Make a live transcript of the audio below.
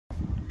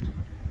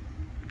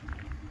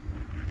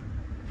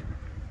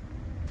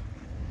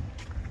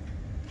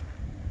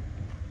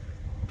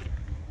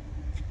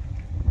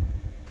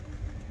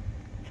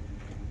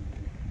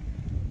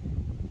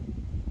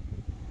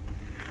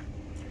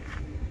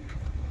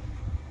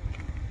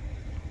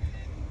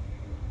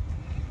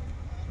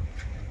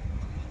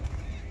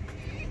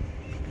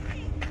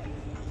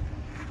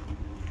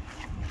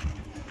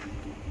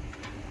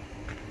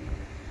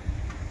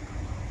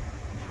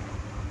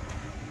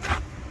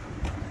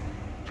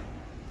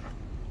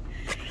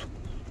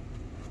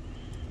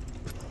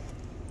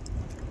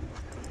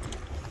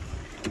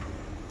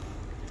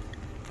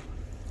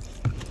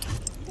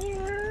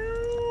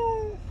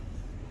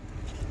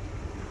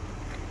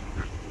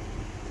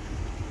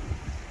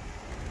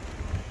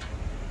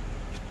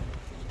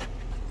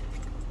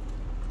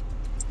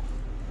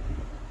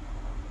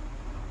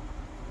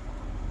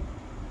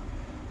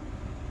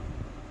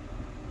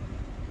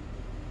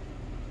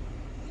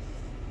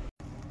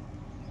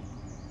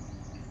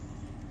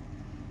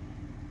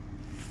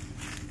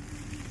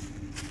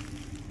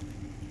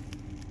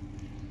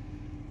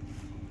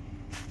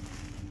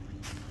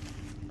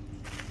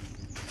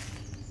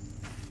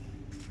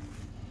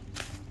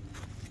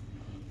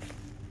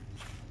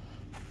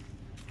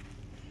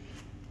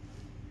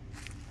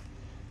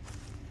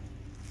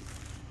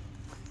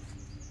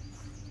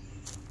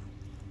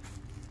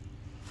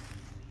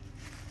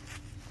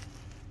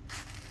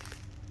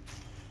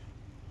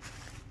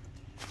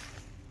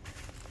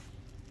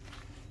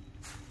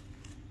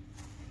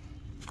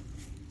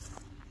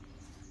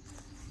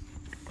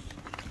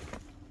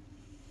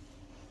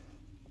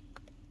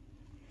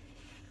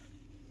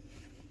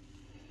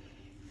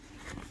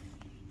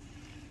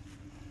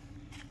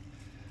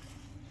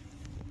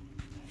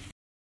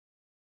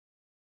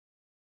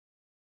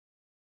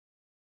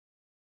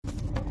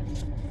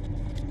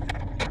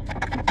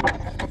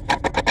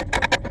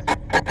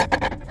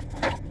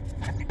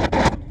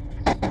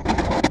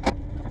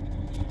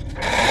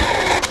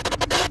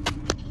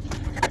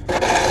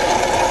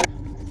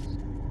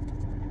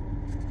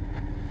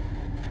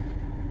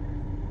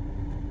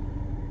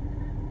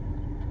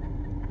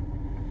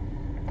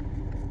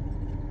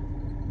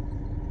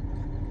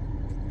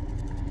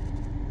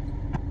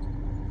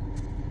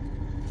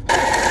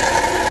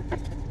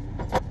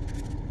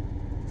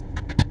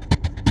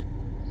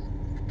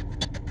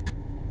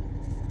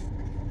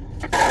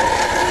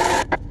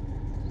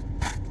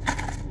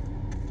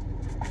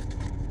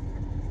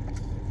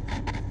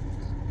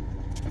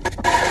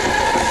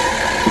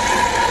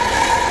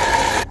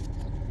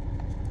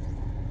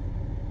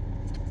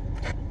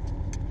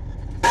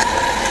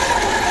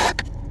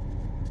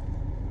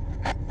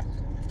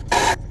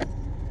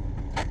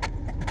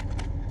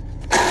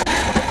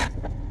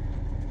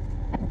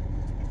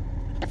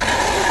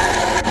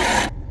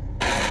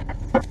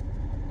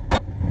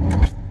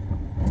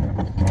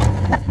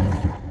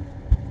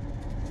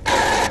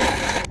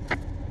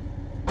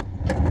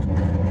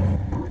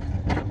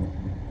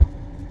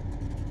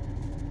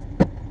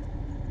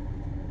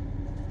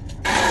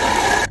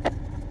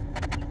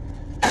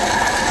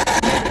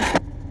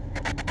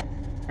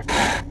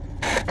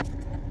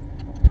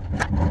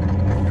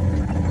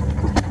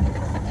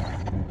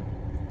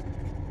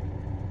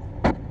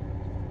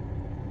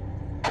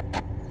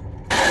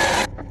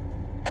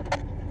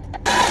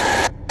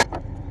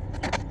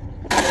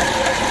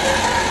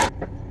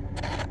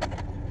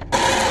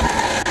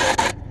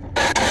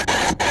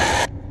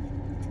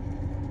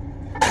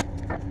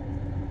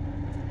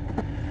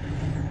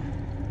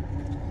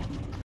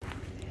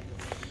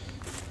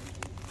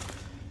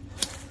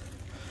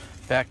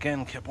Back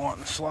end kept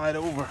wanting to slide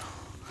over.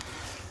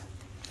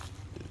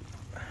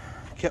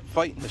 Kept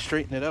fighting to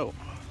straighten it out.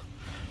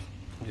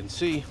 You can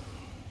see,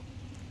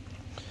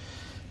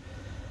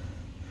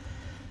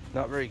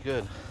 not very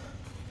good.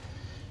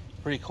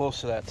 Pretty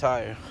close to that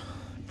tire.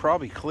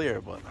 Probably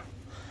clear, but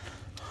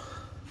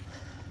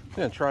I'm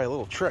gonna try a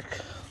little trick.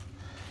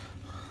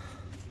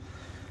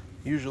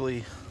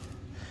 Usually,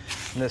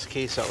 in this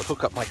case, I would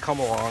hook up my come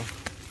along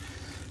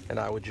and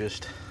I would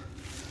just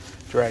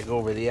drag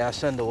over the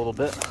ass end a little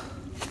bit.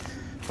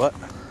 But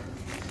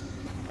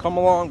come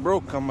along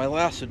broke on my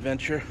last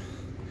adventure,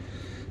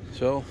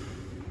 so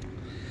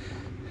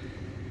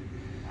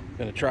I'm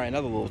gonna try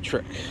another little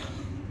trick.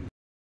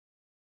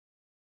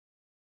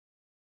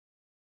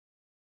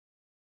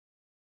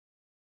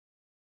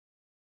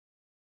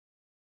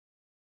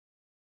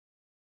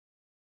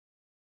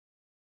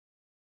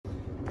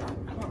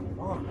 Come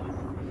on.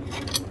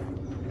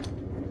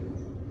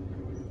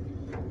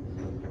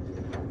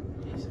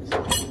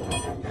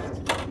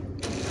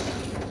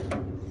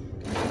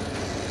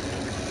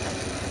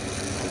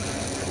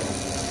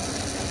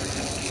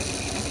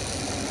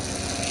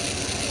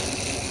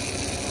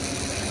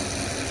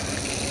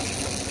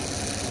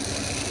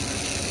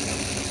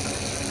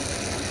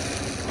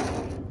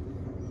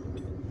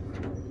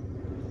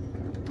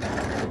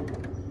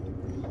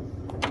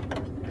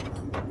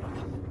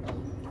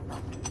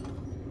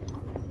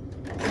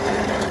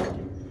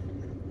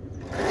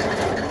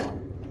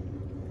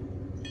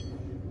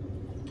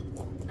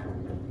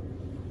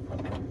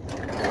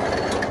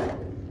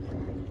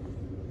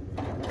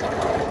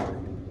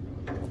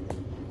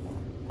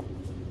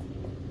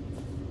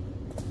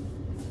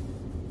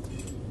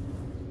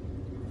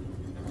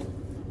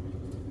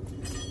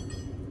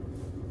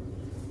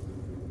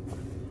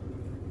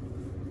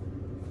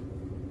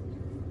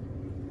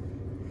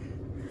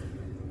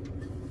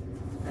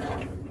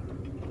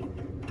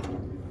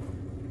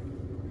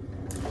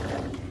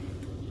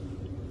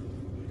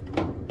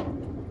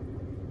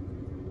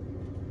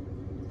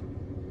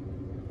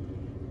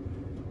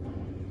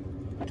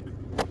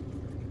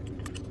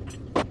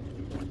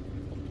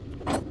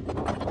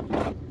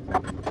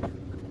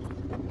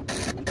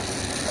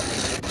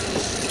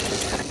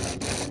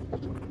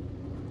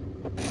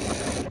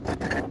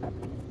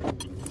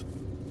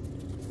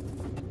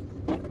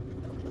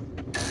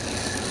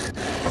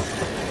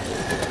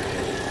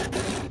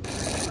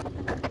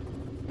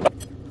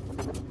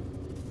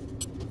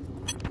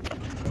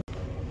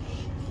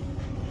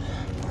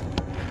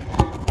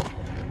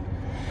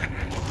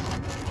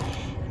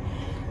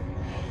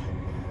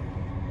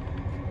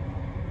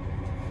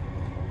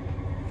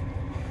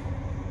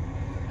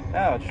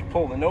 Now just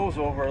pull the nose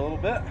over a little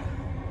bit.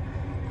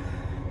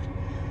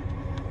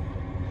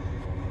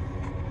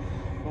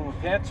 Pull the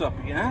pants up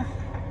again.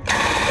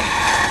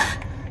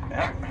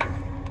 Yeah.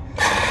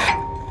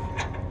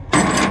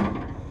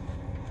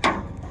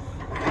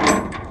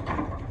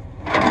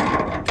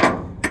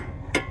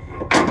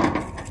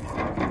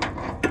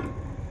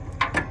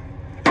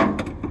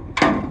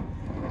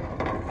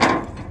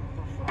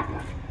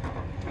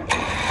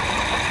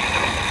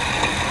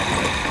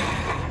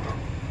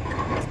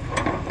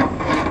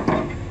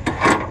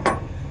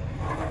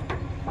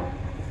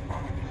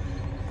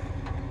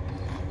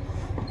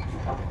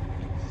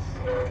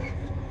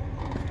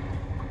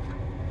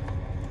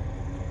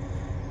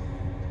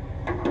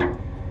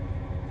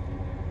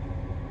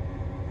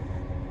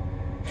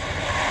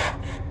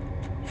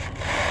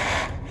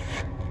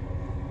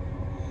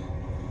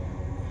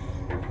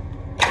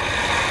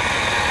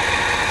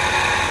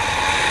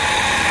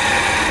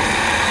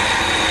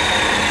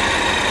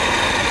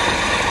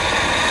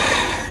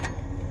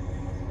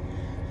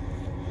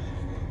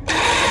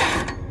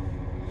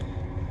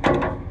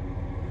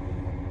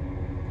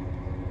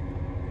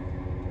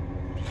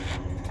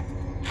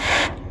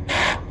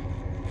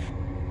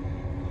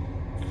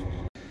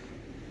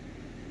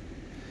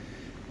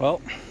 Well,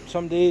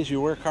 some days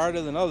you work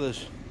harder than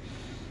others,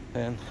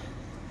 and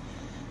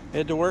I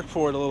had to work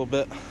for it a little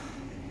bit.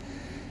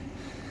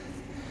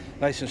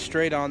 Nice and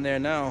straight on there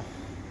now.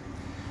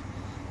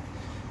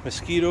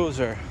 Mosquitoes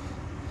are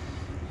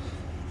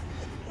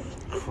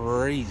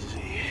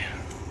crazy.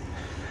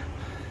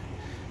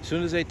 As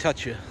soon as they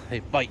touch you, they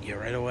bite you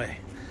right away.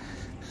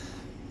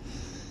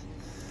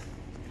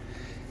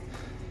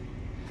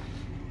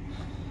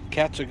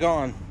 Cats are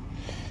gone.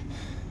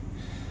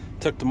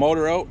 Took the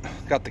motor out,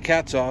 got the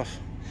cats off.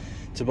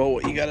 It's about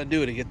what you gotta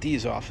do to get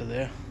these off of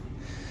there.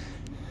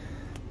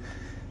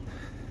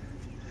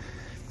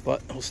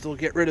 But we'll still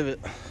get rid of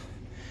it.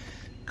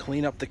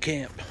 Clean up the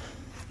camp.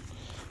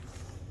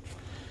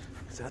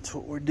 'Cause that's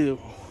what we're due.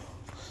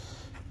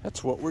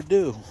 That's what we're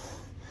due.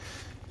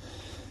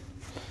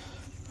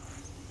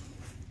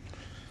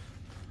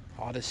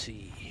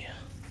 Odyssey.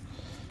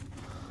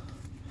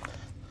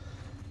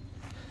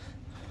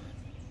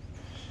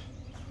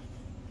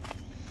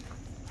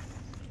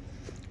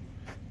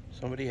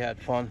 Somebody had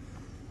fun.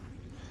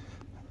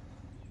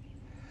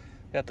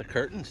 Got the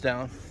curtains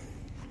down.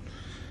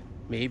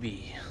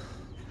 Maybe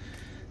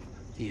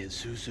the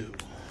Isuzu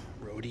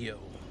Rodeo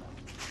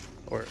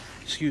Or,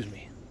 excuse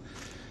me,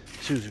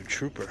 Isuzu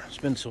Trooper. It's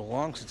been so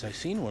long since I've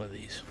seen one of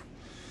these.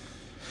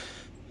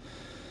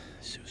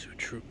 Isuzu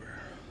Trooper.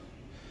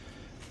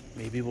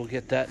 Maybe we'll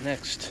get that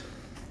next.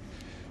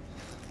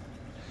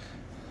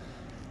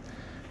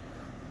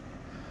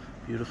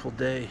 Beautiful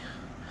day.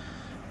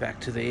 Back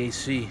to the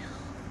AC.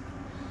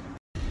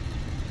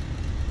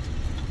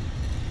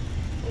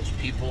 Those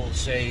people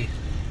say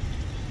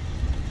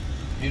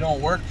you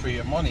don't work for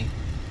your money.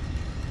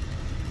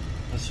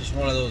 This is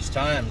one of those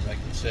times I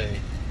can say,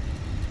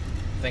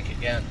 think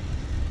again.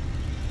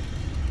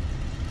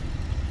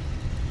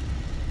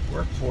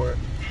 Work for it.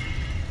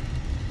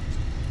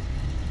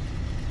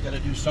 Gotta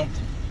do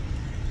something.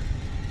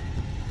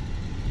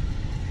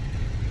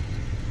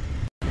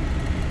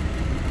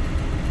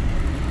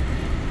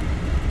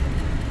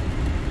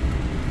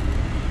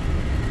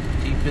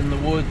 Deep in the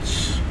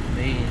woods,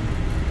 Maine.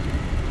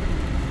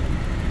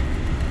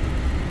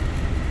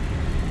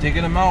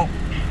 Digging them out.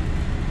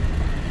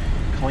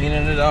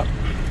 Cleaning it up.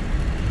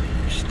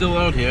 Still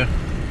out here.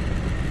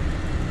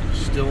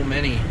 Still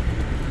many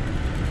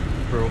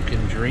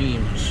broken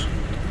dreams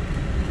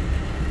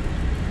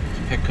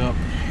to pick up.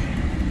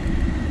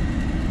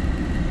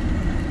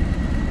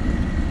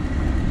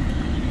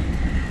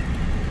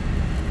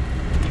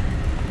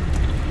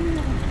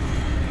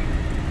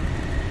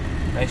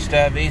 Nice to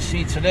have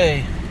AC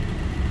today.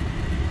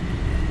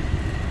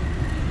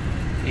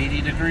 80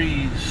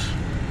 degrees.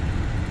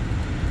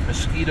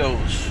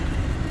 Mosquitoes.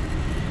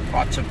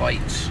 Lots of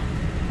bites.